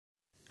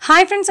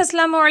Hi friends,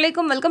 assalamu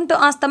alaikum. Welcome to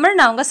Ask Tamil.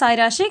 நான் உங்க சாய்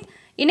ராஷிக்.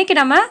 இன்னைக்கு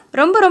நம்ம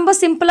ரொம்ப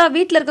சிம்பிளா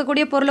வீட்ல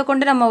இருக்கக்கூடிய பொருளை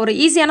கொண்டு நம்ம ஒரு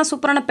ஈஸியான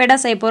சூப்பரான பேடா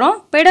செய்ய போறோம்.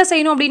 பேடா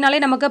செய்யணும் அப்படினாலே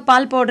நமக்கு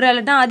பால் பவுடர்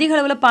அல்லது அதிக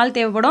அளவுல பால்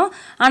தேவைப்படும்.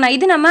 ஆனா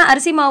இது நம்ம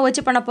அரிசி மாவு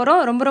வச்சு பண்ண போறோம்.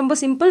 ரொம்ப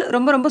சிம்பிள்,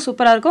 ரொம்ப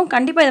சூப்பரா இருக்கும்.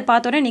 கண்டிப்பா இத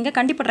பார்த்தோனே நீங்க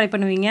கண்டிப்பா ட்ரை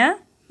பண்ணுவீங்க.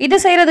 இது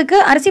செய்யறதுக்கு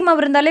அரிசி மாவு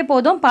இருந்தாலே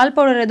போதும், பால்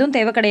பவுடர் எதுவும்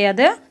தேவை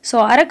கிடையாது. ஸோ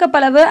அரை கப்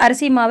அளவு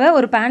அரிசி மாவை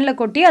ஒரு பேனில்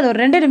கொட்டி அது ஒரு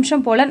 2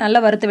 நிமிஷம் போல் நல்லா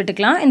வறுத்து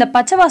விட்டுக்கலாம். இந்த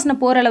பச்சை வாசனை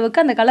போகிற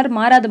அளவுக்கு அந்த கலர்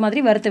மாறாத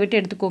மாதிரி வறுத்து விட்டு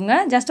எடுத்துக்கோங்க.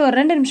 ஜஸ்ட் ஒரு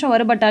 2 நிமிஷம்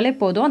வறுபட்டாலே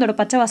போதும், அதோட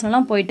பச்சை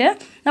வாசனைலாம் போயிட்டு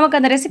நமக்கு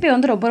அந்த ரெசிபி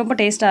வந்து ரொம்ப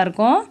டேஸ்ட்டாக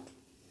இருக்கும்.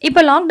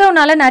 இப்போ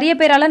லாக்டவுனால நிறைய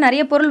பேரால்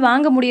நிறைய பொருள்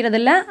வாங்க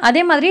முடியறதில்ல.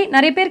 அதே மாதிரி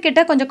நிறைய பேர்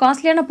கிட்ட கொஞ்சம்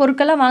காஸ்ட்லியான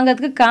பொருட்கள்லாம்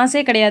வாங்குறதுக்கு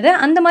காசே கிடையாது.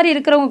 அந்த மாதிரி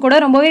இருக்கிறவங்க கூட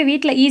ரொம்பவே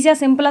வீட்டில் ஈஸியாக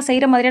சிம்பிளாக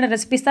செய்கிற மாதிரியான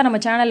ரெசிபிஸ் தான்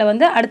நம்ம சேனலில்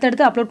வந்து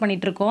அடுத்தடுத்து அப்லோட்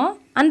பண்ணிட்டு இருக்கோம்.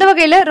 அந்த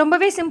வகையில்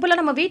ரொம்பவே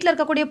சிம்பிளாக நம்ம வீட்டில்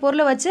இருக்கக்கூடிய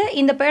பொருளை வச்சு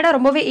இந்த பேடா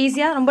ரொம்பவே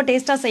ஈஸியாக ரொம்ப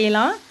டேஸ்ட்டாக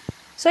செய்யலாம்.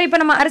 ஸோ இப்போ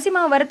நம்ம அரிசி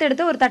மாவு வறுத்து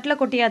எடுத்து ஒரு தட்டில்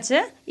கொட்டியாச்சு.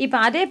 இப்போ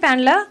அதே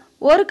பேனில்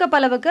 1 கப்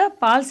அளவுக்கு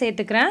பால்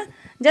சேர்த்துக்கிறேன்.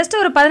 ஜஸ்ட்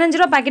ஒரு 15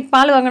 ரூபா பாக்கெட்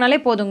பால்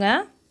வாங்கினாலே போதுங்க.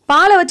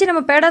 பாலை வச்சு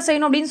நம்ம பேடா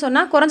செய்யணும் அப்படின்னு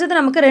சொன்னால் குறைஞ்சது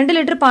நமக்கு 2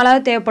 லிட்டர்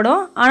பாலாவது தேவைப்படும்.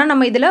 ஆனால்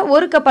நம்ம இதில்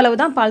 1 கப் அளவு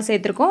தான் பால்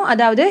சேர்த்துருக்கோம்,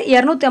 அதாவது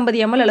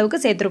 250 ml அளவுக்கு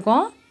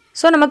சேர்த்துருக்கோம்.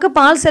 ஸோ நமக்கு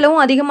பால்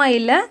செலவும் அதிகமாக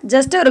இல்லை,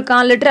 ஜஸ்ட் ஒரு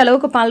 1/4 லிட்டர்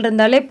அளவுக்கு பால்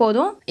இருந்தாலே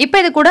போதும்.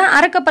 இப்போ இது கூட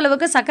அரை கப்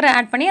அளவுக்கு சர்க்கரை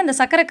ஆட் பண்ணி அந்த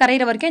சர்க்கரை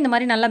கரையிற வரைக்கும் இந்த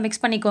மாதிரி நல்லா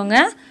மிக்ஸ் பண்ணிக்கோங்க.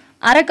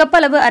 அரை கப்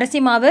அளவு அரிசி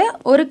மாவு,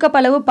 1 கப்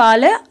அளவு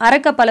பால், அரை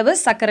கப் அளவு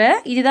சர்க்கரை,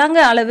 இதுதாங்க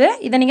அளவு.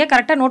 இதை நீங்கள்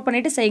கரெக்டாக நோட்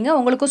பண்ணிட்டு செய்யுங்க,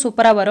 உங்களுக்கும்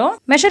சூப்பராக வரும்.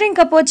 மெஷரிங்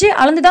கப் வச்சு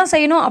அளந்து தான்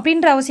செய்யணும்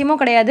அப்படின்ற அவசியமும்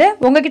கிடையாது.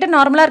 உங்ககிட்ட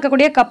நார்மலாக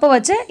இருக்கக்கூடிய கப்பை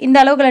வச்சு இந்த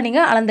அளவுகளை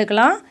நீங்கள்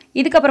அளந்துக்கலாம்.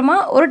 இதுக்கப்புறமா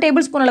 1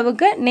 டேபிள் ஸ்பூன்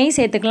அளவுக்கு நெய்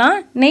சேர்த்துக்கலாம்.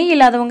 நெய்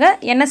இல்லாதவங்க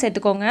எண்ணெய்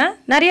சேர்த்துக்கோங்க.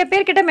 நிறைய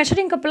பேர்கிட்ட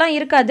மெஷரிங் கப்லாம்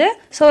இருக்காது.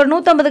 ஸோ ஒரு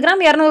 150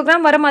 கிராம் 200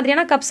 கிராம் வர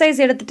மாதிரியான கப்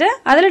சைஸ் எடுத்துட்டு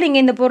அதில்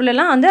நீங்கள் இந்த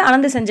பொருளெல்லாம் வந்து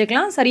அளந்து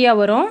செஞ்சுக்கலாம்,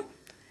 சரியாக வரும்.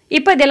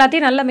 இப்போ இது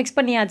எல்லாத்தையும் நல்லா மிக்ஸ்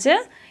பண்ணியாச்சு.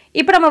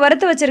 இப்போ நம்ம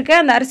வறுத்து வச்சிருக்க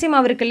அந்த அரிசி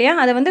மாவு இருக்கு இல்லையா,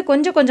 அதை வந்து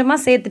கொஞ்சமாக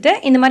சேர்த்துட்டு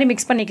இந்த மாதிரி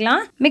மிக்ஸ்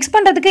பண்ணிக்கலாம். மிக்ஸ்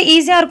பண்ணுறதுக்கு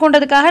ஈஸியாக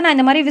இருக்குன்றதுக்காக நான்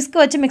இந்த மாதிரி விஸ்க்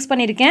வச்சு மிக்ஸ்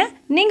பண்ணியிருக்கேன்.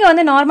 நீங்கள்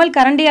வந்து நார்மல்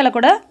கரண்டியால்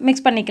கூட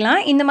மிக்ஸ்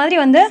பண்ணிக்கலாம். இந்த மாதிரி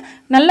வந்து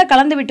நல்லா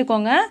கலந்து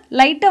விட்டுக்கோங்க.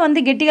 லைட்டாக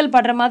வந்து கெட்டிகள்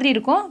படுற மாதிரி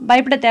இருக்கும்,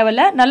 பயப்பட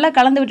தேவையில்ல. நல்லா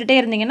கலந்து விட்டுட்டே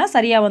இருந்தீங்கன்னா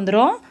சரியாக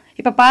வந்துடும்.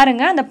 இப்போ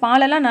பாருங்கள், அந்த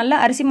பாலெல்லாம் நல்லா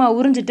அரிசி மாவு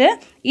உறிஞ்சிட்டு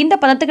இந்த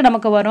பதத்துக்கு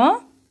நமக்கு வரும்.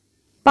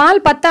 பால்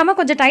பத்தாமல்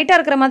கொஞ்சம் டைட்டாக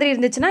இருக்கிற மாதிரி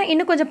இருந்துச்சுன்னா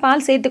இன்னும் கொஞ்சம்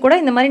பால் சேர்த்து கூட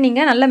இந்த மாதிரி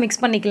நீங்கள் நல்லா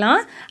மிக்ஸ் பண்ணிக்கலாம்.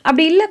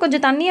 அப்படி இல்லை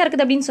கொஞ்சம் தண்ணியாக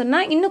இருக்குது அப்படின்னு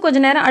சொன்னால் இன்னும்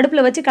கொஞ்சம் நேரம்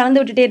அடுப்பில் வச்சு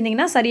கலந்து விட்டுட்டே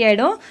இருந்தீங்கன்னா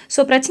சரியாயிடும்.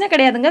 ஸோ பிரச்சனை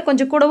கிடையாதுங்க,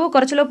 கொஞ்சம் கூடவோ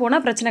குறைச்சலோ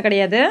போனால் பிரச்சனை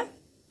கிடையாது.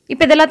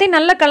 இப்போ இது எல்லாத்தையும்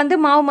நல்லா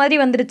கலந்து மாவு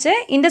மாதிரி வந்துருச்சு.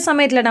 இந்த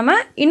சமயத்தில் நம்ம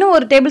இன்னும்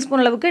 1 டேபிள்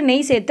ஸ்பூன் அளவுக்கு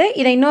நெய் சேர்த்து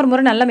இதை இன்னொரு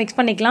முறை நல்லா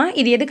மிக்ஸ் பண்ணிக்கலாம்.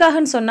 இது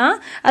எதுக்காகன்னு சொன்னால்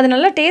அது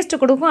நல்லா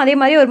டேஸ்ட் கொடுக்கும், அதே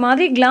மாதிரி ஒரு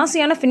மாதிரி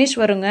கிளாஸியான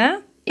ஃபினிஷ் வருங்க.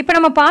 இப்போ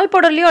நம்ம பால்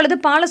பவுடர்லையோ அல்லது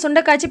பாலை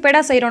சுண்டை காய்ச்சி பேடா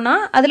செய்கிறோன்னா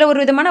அதில் ஒரு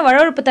விதமான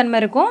வழவழுப்பு தன்மை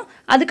இருக்கும்.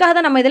 அதுக்காக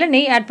தான் நம்ம இதில்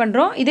நெய் ஆட்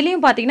பண்ணுறோம்.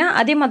 இதுலேயும் பார்த்தீங்கன்னா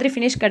அதே மாதிரி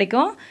ஃபினிஷ்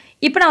கிடைக்கும்.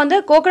 இப்போ நான் வந்து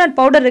கோகோனட்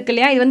பவுடர் இருக்கு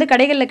இல்லையா, இது வந்து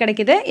கடைகளில்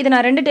கிடைக்குது. இது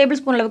நான் 2 டேபிள்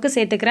ஸ்பூன் அளவுக்கு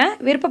சேர்த்துக்கிறேன்.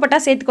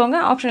 விருப்பப்பட்டால் சேர்த்துக்கோங்க,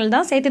 ஆப்ஷனல்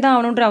தான், சேர்த்து தான்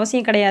ஆகணுன்ற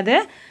அவசியம் கிடையாது.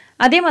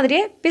 அதே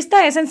மாதிரியே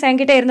பிஸ்தா எசன்ஸ்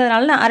என்கிட்ட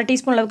இருந்ததுனால நான் 1/2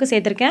 டீஸ்பூன் அளவுக்கு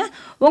சேர்த்துருக்கேன்.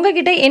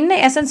 உங்ககிட்ட என்ன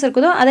எசன்ஸ்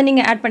இருக்குதோ அதை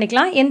நீங்கள் ஆட்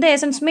பண்ணிக்கலாம். எந்த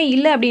எசன்ஸுமே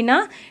இல்லை அப்படின்னா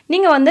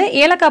நீங்கள் வந்து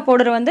ஏலக்காய்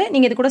பவுடர் வந்து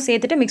நீங்கள் இது கூட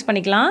சேர்த்துட்டு மிக்ஸ்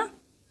பண்ணிக்கலாம்.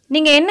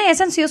 நீங்கள் என்ன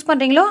எசன்ஸ் யூஸ்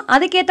பண்ணுறீங்களோ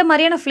அதுக்கேற்ற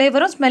மாதிரியான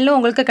ஃப்ளேவரும் ஸ்மெல்லும்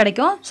உங்களுக்கு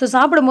கிடைக்கும். ஸோ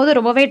சாப்பிடும்போது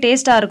ரொம்பவே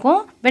டேஸ்ட்டாக இருக்கும்.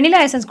 வெனிலா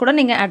எசன்ஸ் கூட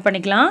நீங்கள் ஆட்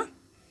பண்ணிக்கலாம்.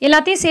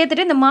 எல்லாத்தையும்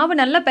சேர்த்துட்டு இந்த மாவு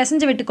நல்லா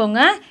பிசைஞ்சு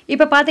விட்டுக்கோங்க.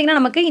 இப்போ பார்த்தீங்கன்னா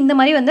நமக்கு இந்த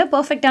மாதிரி வந்து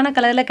பர்ஃபெக்டான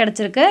கலரில்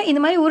கிடச்சிருக்கு.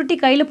 இந்த மாதிரி உருட்டி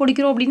கையில்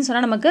பிடிக்கிறோம் அப்படின்னு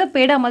சொன்னால் நமக்கு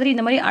பேடா மாதிரி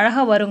இந்த மாதிரி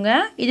அழகாக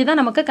வருங்க.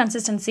 இதுதான் நமக்கு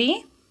கன்சிஸ்டன்சி.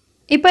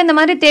 இப்போ இந்த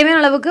மாதிரி தேவையான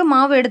அளவுக்கு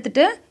மாவு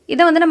எடுத்துட்டு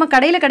இதை வந்து நம்ம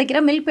கடையில் கிடைக்கிற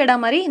மில்க் பேடா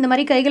மாதிரி இந்த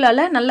மாதிரி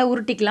கைகளால் நல்லா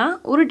உருட்டிக்கலாம்.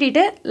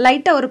 உருட்டிட்டு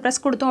லைட்டாக ஒரு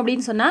ப்ரெஸ் கொடுத்தோம்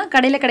அப்படின்னு சொன்னால்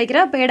கடையில் கிடைக்கிற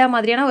பேடா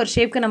மாதிரியான ஒரு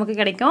ஷேப்புக்கு நமக்கு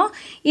கிடைக்கும்.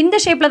 இந்த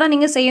ஷேப்பில் தான்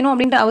நீங்கள் செய்யணும்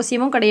அப்படின்ற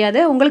அவசியமும் கிடையாது.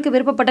 உங்களுக்கு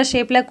விருப்பப்பட்ட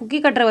ஷேப்பில்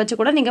குக்கி கட்டரை வச்சு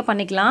கூட நீங்கள்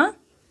பண்ணிக்கலாம்.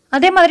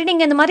 அதே மாதிரி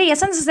நீங்கள் இந்த மாதிரி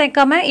எசன்ஸ்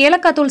சேர்க்காம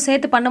ஏலக்காய் தூள்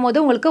சேர்த்து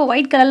பண்ணும்போது உங்களுக்கு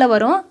ஒயிட் கலரில்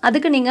வரும்.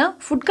 அதுக்கு நீங்கள்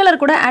ஃபுட்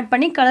கலர் கூட ஆட்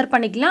பண்ணி கலர்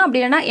பண்ணிக்கலாம்.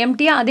 அப்படி இல்லைனா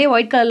எம்டியாக அதே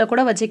ஒயிட் கலரில்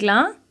கூட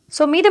வச்சுக்கலாம்.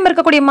 ஸோ மீதம்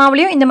இருக்கக்கூடிய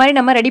மாவுலையும் இந்த மாதிரி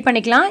நம்ம ரெடி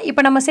பண்ணிக்கலாம்.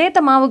 இப்போ நம்ம சேர்த்த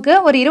மாவுக்கு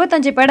ஒரு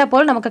 25 பேடா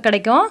போல் நமக்கு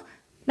கிடைக்கும்.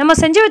 நம்ம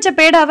செஞ்சு வச்ச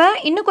பேடாவை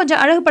இன்னும் கொஞ்சம்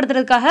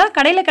அழகுபடுத்துறதுக்காக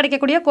கடையில்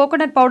கிடைக்கக்கூடிய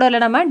கோகோனட்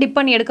பவுடரில் நம்ம டிப்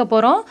பண்ணி எடுக்க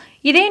போகிறோம்.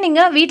 இதே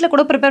நீங்கள் வீட்டில்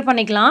கூட ப்ரிப்பேர்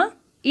பண்ணிக்கலாம்.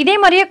 இதே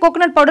மாதிரியே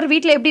கோகோனட் பவுடர்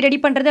வீட்டில் எப்படி ரெடி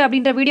பண்ணுறது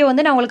அப்படின்ற வீடியோ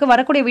வந்து நான் உங்களுக்கு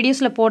வரக்கூடிய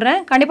வீடியோஸில் போடுறேன்.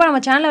 கண்டிப்பாக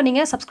நம்ம சேனலை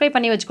நீங்கள் சப்ஸ்கிரைப்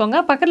பண்ணி வச்சுக்கோங்க.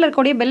 பக்கத்தில்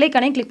இருக்கக்கூடிய பெல்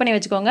ஐக்கானையும் கிளிக் பண்ணி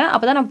வச்சுக்கோங்க.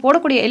 அப்போ தான் நம்ம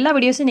போடக்கூடிய எல்லா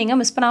வீடியோஸும்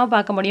நீங்கள் மிஸ் பண்ணாமல்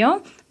பார்க்க முடியும்.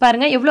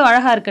 பாருங்கள் எவ்வளோ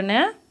அழகாக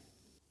இருக்குன்னு.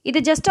 இது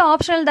ஜஸ்ட்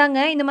ஆப்ஷனல் தாங்க,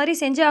 இந்த மாதிரி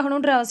செஞ்சு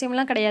ஆகணுன்ற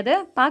அவசியம்லாம் கிடையாது.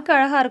 பார்க்க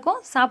அழகாக இருக்கும்,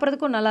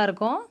 சாப்பிட்றதுக்கும்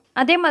நல்லாயிருக்கும்.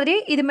 அதே மாதிரி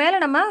இது மேலே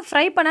நம்ம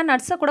ஃப்ரை பண்ண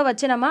நட்ஸை கூட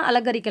வச்சு நம்ம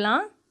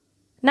அலங்கரிக்கலாம்.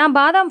 நான்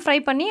பாதாம் ஃப்ரை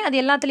பண்ணி அது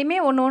எல்லாத்துலேயுமே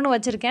ஒன்று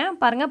வச்சுருக்கேன்.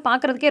 பாருங்கள்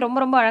பார்க்குறதுக்கே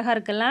ரொம்ப அழகாக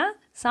இருக்குல்ல.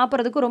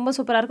 சாப்பிட்றதுக்கும் ரொம்ப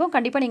சூப்பராக இருக்கும்.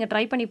 கண்டிப்பாக நீங்கள்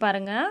ட்ரை பண்ணி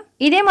பாருங்கள்.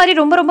 இதே மாதிரி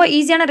ரொம்ப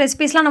ஈஸியான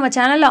ரெசிபிஸ்லாம் நம்ம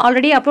சேனலில்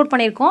ஆல்ரெடி அப்லோட்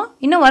பண்ணியிருக்கோம்.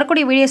 இன்னும்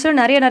வரக்கூடிய வீடியோஸில்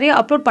நிறைய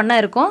அப்லோட் பண்ண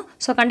இருக்கும்.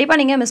 ஸோ கண்டிப்பாக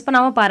நீங்கள் மிஸ்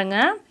பண்ணாமல்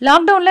பாருங்கள்.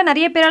 லாக்டவுனில்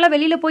நிறைய பேரால்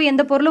வெளியில் போய்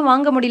எந்த பொருளும்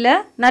வாங்க முடியல.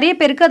 நிறைய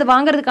பேருக்கு அது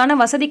வாங்குறதுக்கான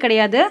வசதி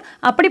கிடையாது.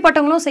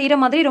 அப்படிப்பட்டவங்களும் செய்கிற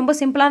மாதிரி ரொம்ப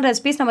சிம்பிளான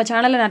ரெசிபிஸ் நம்ம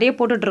சேனலில் நிறைய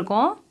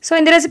போட்டுட்ருக்கோம். ஸோ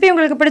இந்த ரெசிபி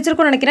உங்களுக்கு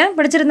பிடிச்சிருக்கும்னு நினைக்கிறேன்.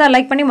 பிடிச்சிருந்தா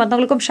லைக் பண்ணி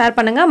மற்றவங்களுக்கும் ஷேர்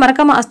பண்ணுங்கள்.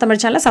 மறக்காமல் ஆஸ்க்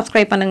தமிழ் சேனலை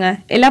சப்ஸ்கிரைப் பண்ணுங்கள்.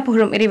 எல்லா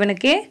புகழும்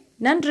இறைவனுக்கே.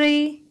 நன்றி.